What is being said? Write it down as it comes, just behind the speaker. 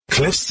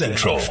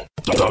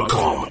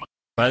CliffCentral.com.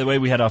 By the way,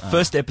 we had our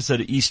first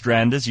episode of East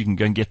Randers. You can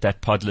go and get that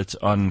podlet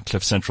on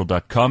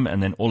CliffCentral.com,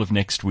 and then all of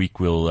next week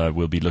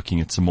we'll be looking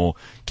at some more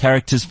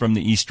characters from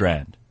the East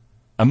Rand.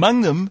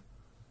 Among them,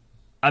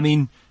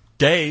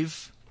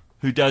 Dave,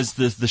 who does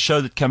the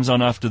show that comes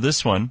on after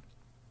this one.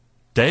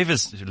 Dave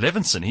is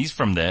Levinson. He's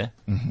from there.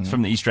 Mm-hmm. He's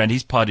from the East Rand.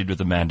 He's partied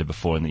with Amanda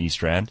before in the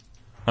East Rand.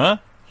 Huh?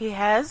 He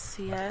has.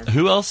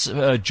 Who else?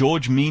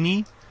 George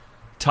Meany,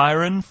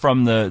 Tyron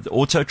from the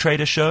Auto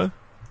Trader show,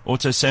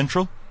 Auto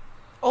Central.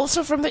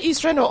 Also from the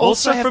East Rand, or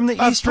also from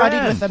the East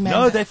Rand? With Amanda?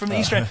 No, they're from the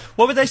East Rand.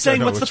 What were they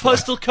saying? What's the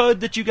postal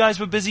code that you guys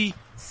were busy?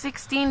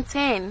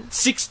 1610.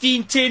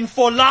 1610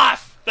 for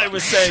life, they were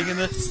saying.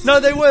 No,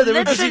 they were. They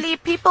Literally, were busy.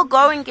 people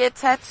go and get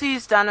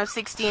tattoos done of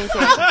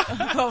 1610.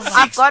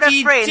 I've got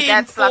a friend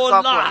that's like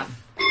got one.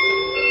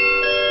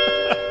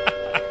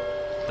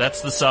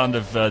 That's the sound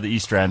of the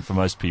East Rand for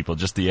most people,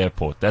 just the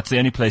airport. That's the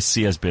only place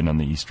Sia's been on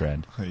the East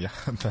Rand. Yeah,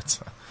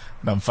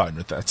 I'm fine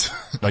with that.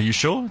 Are you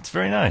sure? It's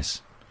very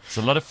nice. It's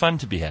a lot of fun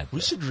to be had.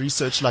 We should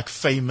research like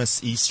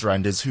famous East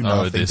Randers who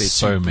now think they're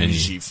so too many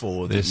bougie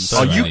for the East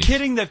Are Rand. you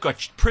kidding? They've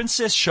got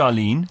Princess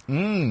Charlene.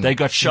 They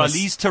got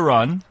Charlize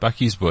Theron.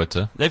 Bucky's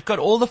Butter. They've got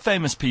all the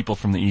famous people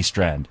from the East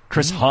Rand.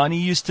 Chris Harney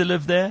used to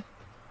live there.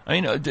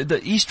 I mean,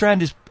 the East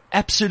Rand is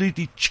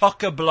absolutely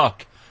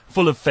chock-a-block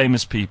full of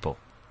famous people.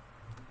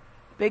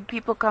 Big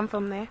people come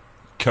from there.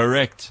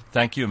 Correct.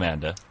 Thank you,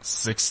 Amanda.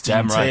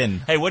 1610. Damn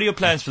right. Hey, what are your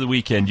plans for the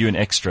weekend, you and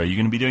Extra? You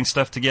going to be doing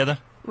stuff together?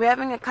 We're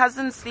having a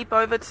cousin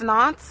sleepover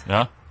tonight.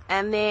 Yeah?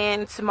 And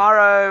then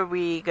tomorrow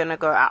we're going to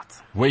go out.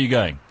 Where are you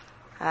going?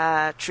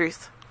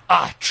 Truth.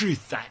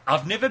 Truth.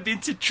 I've never been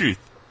to Truth.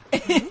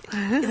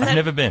 I've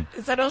never been.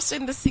 Is that also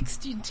in the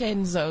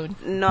 1610 zone?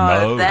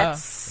 No,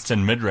 that's... It's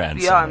in Midrand.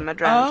 Yeah, in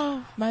Midrand.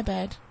 Oh, my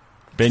bad.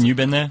 Ben, you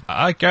been there?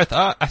 Gareth,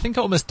 I think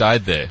I almost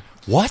died there.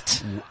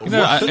 What? You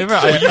know, I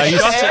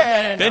used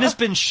to, Ben has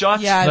been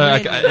shot. Yeah, No,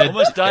 I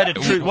almost died at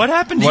Truth. What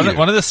happened to you?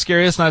 one of the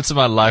scariest nights of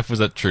my life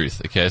was at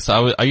Truth. Okay,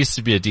 so I used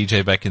to be a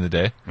DJ back in the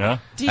day. Yeah?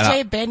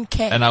 DJ Ben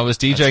K. And I was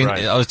DJing.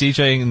 right. I was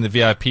DJing in the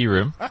VIP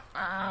room,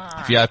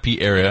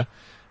 VIP area,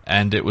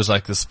 and it was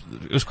like this.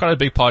 It was quite a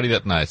big party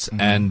that night.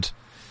 And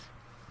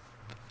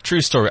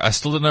true story, I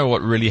still don't know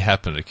what really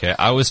happened. Okay,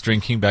 I was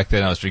drinking back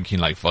then. I was drinking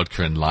like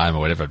vodka and lime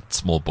or whatever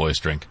small boys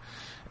drink,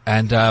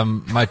 and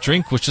my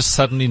drink was just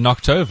suddenly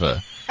knocked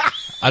over.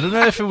 I don't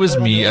know if it was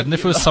me, I don't know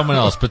if it was someone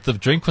else, but the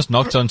drink was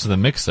knocked onto the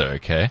mixer,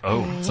 okay?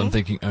 Oh. So I'm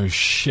thinking, oh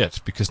shit,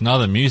 because now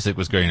the music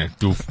was going like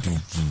doof, doof,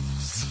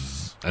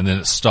 doof, and then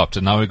it stopped,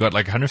 and now we've got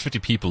like 150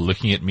 people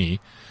looking at me.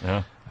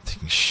 Yeah. I'm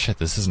thinking, shit,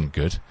 this isn't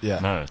good. Yeah.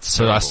 No, it's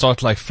So I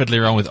start like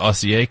fiddling around with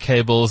RCA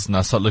cables, and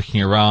I start looking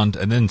around,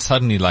 and then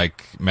suddenly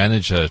like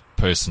manager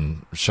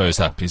person shows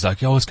up. He's like,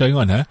 yo, what's going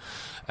on, huh?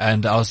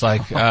 And I was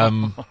like,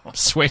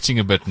 sweating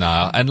a bit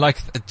now. And like,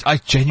 I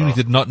genuinely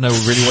did not know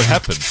really what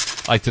happened.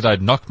 Like, did I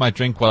knock my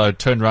drink while I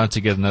turned around to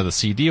get another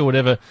CD or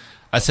whatever?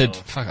 I said,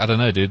 fuck, I don't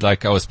know, dude.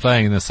 Like, I was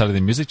playing and then suddenly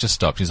the music just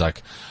stopped. He's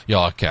like,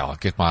 yeah, okay, I'll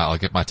get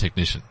my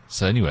technician.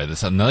 So anyway,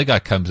 this another guy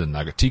comes in.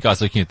 I got two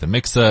guys looking at the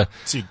mixer.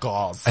 Two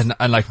guys. And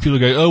like, people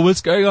go, oh,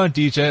 what's going on,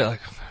 DJ?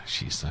 Like,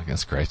 jeez,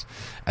 that's great.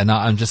 And now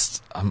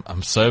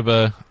I'm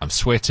sober. I'm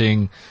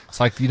sweating. It's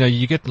like,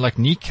 you get like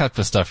kneecap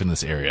for stuff in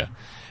this area.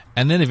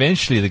 And then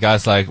eventually the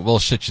guy's like, well,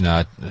 shit,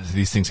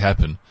 these things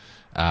happen.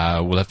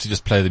 We'll have to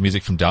just play the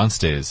music from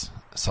downstairs.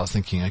 So I was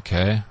thinking,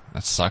 okay,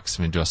 that sucks.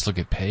 I mean, do I still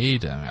get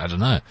paid? I don't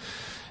know.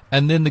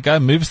 And then the guy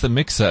moves the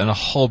mixer and a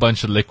whole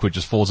bunch of liquid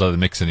just falls out of the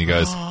mixer and he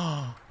goes,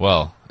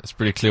 well, it's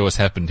pretty clear what's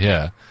happened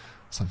here.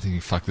 So I'm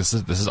thinking, fuck, this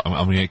is, I'm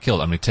going to get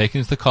killed. I'm going to take it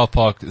into the car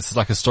park. This is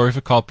like a story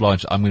for carte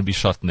blanche. I'm going to be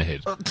shot in the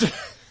head.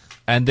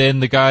 And then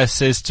the guy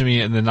says to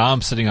me, and then now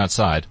I'm sitting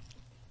outside.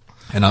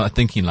 And I'm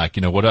thinking, like,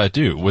 what do I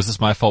do? Was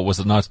this my fault? Was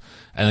it not?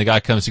 And the guy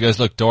comes, he goes,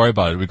 look, don't worry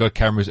about it. We've got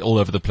cameras all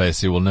over the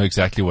place here. We'll know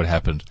exactly what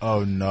happened.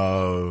 Oh,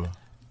 no.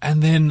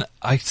 And then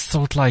I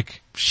thought,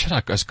 like, shit, I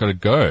just got to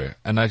go.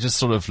 And I just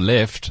sort of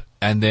left.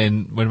 And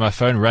then when my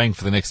phone rang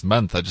for the next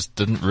month, I just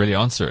didn't really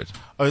answer it.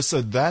 Oh,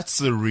 so that's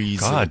the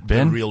reason, God,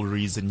 Ben. the real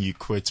reason you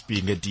quit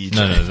being a DJ.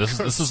 No,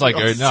 this is like,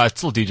 no, I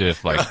still DJ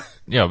for like,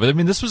 yeah, but I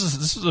mean, this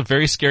was a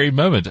very scary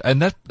moment.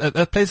 And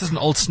that place is an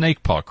old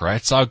snake park,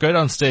 right? So I'll go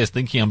downstairs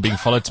thinking I'm being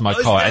followed to my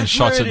car and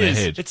shot in the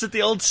head. It's at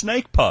the old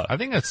snake park. I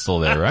think that's still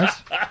there, right?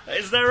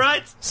 Is that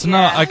right? So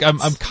now, like, I'm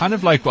kind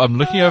of like, I'm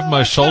looking over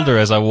my shoulder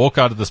as I walk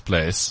out of this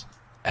place,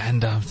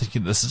 and I'm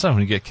thinking, this is I'm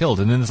going to get killed.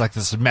 And then there's like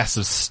this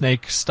massive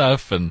snake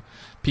stuff, and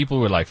people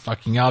were like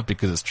fucking out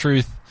because it's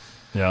Truth.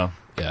 Yeah.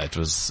 Yeah, it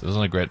was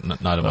not a great night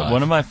of my life.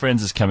 One of my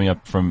friends is coming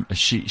up from,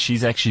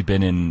 she's actually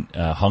been in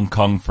Hong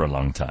Kong for a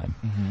long time.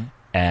 Mm-hmm.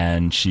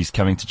 And she's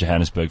coming to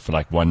Johannesburg for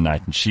like one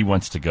night, and she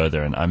wants to go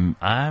there, and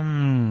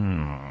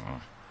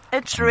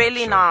It's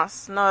really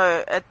nice.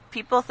 No,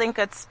 people think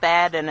it's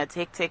bad and it's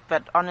hectic,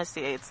 but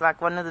honestly, it's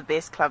like one of the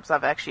best clubs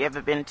I've actually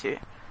ever been to.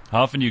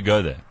 How often do you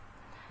go there?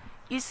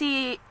 You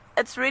see,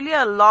 it's really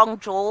a long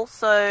jaw,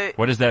 so...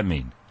 What does that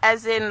mean?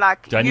 as in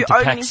like Do I need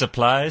to pack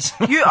supplies?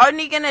 you're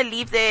only gonna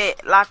leave there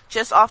like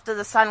just after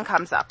the sun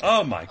comes up.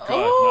 Oh my God.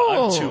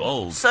 No, I'm too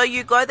old. So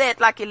you go there at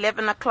like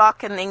 11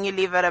 o'clock and then you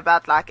leave at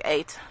about like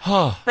 8.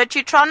 But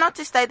you try not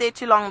to stay there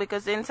too long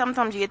because then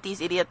sometimes you get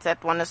these idiots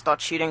that want to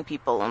start shooting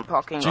people in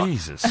parking lots.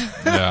 Jesus.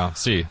 Yeah,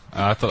 see,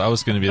 I thought I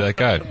was going to be that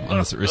guy on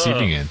the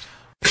receiving end.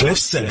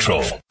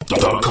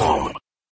 CliffCentral.com